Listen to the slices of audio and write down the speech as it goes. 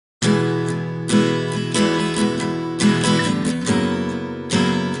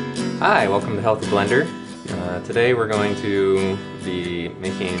Hi, welcome to Healthy Blender. Today we're going to be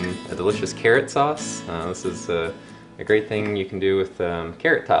making a delicious carrot sauce. This is a great thing you can do with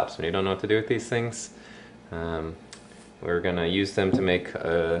carrot tops when you don't know what to do with these things. We're going to use them to make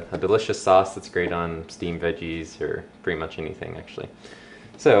a delicious sauce that's great on steamed veggies or pretty much anything actually.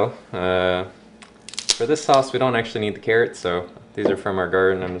 So, for this sauce we don't actually need the carrots, so these are from our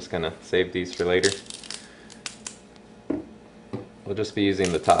garden. I'm just going to save these for later. We'll just be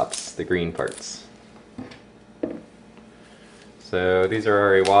using the tops, the green parts. So these are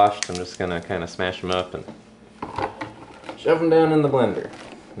already washed. I'm just going to kind of smash them up and shove them down in the blender.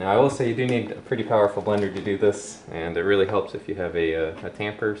 Now I will say you do need a pretty powerful blender to do this, and it really helps if you have a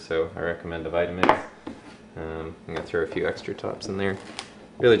tamper, so I recommend a Vitamix. I'm going to throw a few extra tops in there.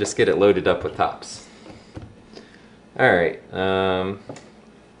 Really just get it loaded up with tops. Alright, then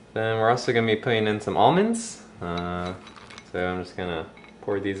we're also going to be putting in some almonds. So I'm just gonna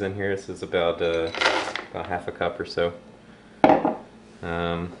pour these in here. This is about half a cup or so.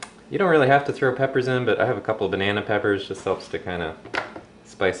 You don't really have to throw peppers in, but I have a couple of banana peppers. Just helps to kind of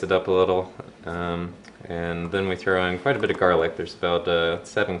spice it up a little. And then we throw in quite a bit of garlic. There's about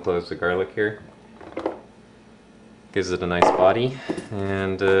 7 cloves of garlic here. Gives it a nice body.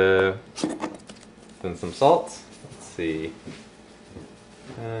 And then some salt. Let's see.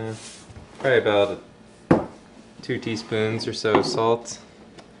 Probably about 2 teaspoons or so of salt.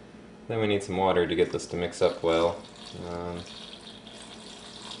 Then we need some water to get this to mix up well.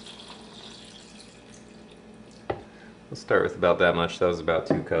 We'll start with about that much. That was about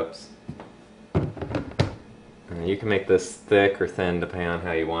 2 cups. You can make this thick or thin depending on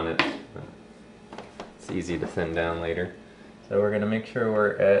how you want it. It's easy to thin down later. So we're going to make sure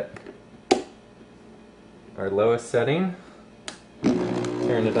we're at our lowest setting.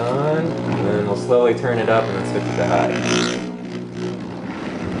 Turn it on, and then we'll slowly turn it up and then switch it to high.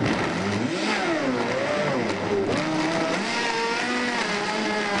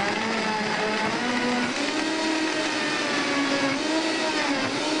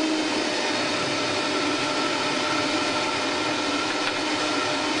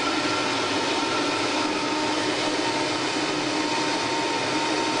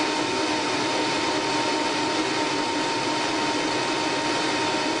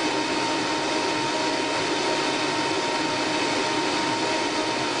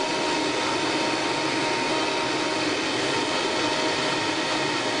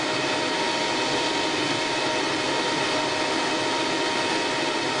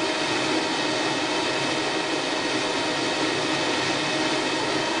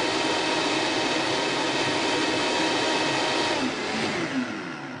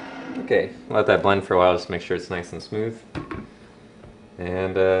 Okay, let that blend for a while just to make sure it's nice and smooth.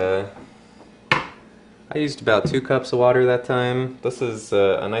 And I used about 2 cups of water that time. This is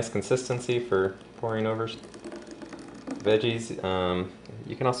a nice consistency for pouring over veggies.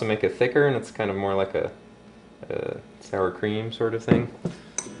 You can also make it thicker, and it's kind of more like a sour cream sort of thing.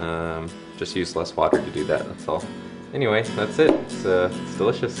 Just use less water to do that, that's all. Anyway, that's it. It's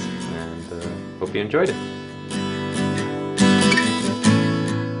delicious, and hope you enjoyed it.